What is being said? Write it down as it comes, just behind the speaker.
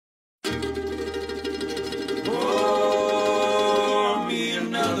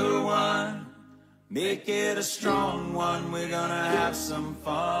Make it a strong one, we're gonna have some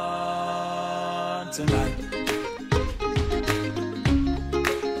fun tonight.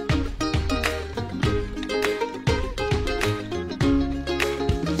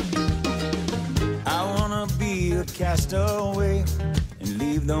 I wanna be a castaway and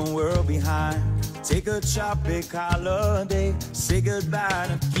leave the world behind. Take a tropic holiday, say goodbye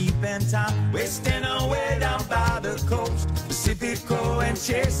to keeping time. Wasting away down by the coast, Pacifico and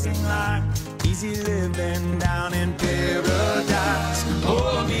chasing line. Easy living down in paradise.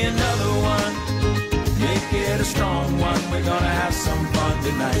 Pour me another one, make it a strong one. We're gonna have some fun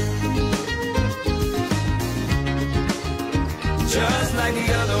tonight. Just like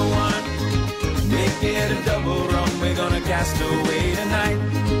the other one, make it a double rum. We're gonna cast away tonight.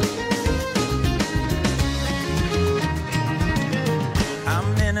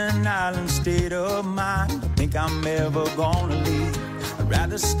 I'm in an island state of mind. Don't think I'm ever gonna leave. I'd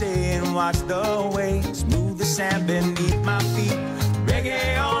rather stay and watch the waves move the sand beneath my feet.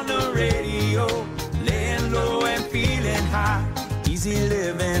 Reggae on the radio, laying low and feeling high. Easy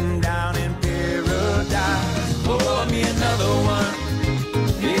living down in paradise. Pour me another one,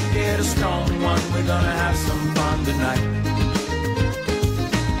 make it a strong one. We're gonna have some fun tonight.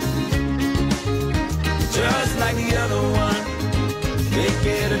 Just like the other one, make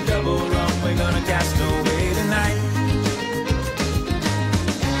it a double rum. We're gonna cast away tonight.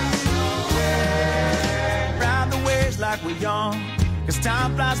 Ride the waves like we're young, 'cause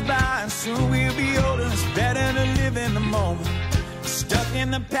time flies by and soon we'll be older. It's better to live in the moment. Stuck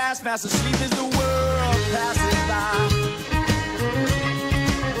in the past, fast asleep as the world passes by.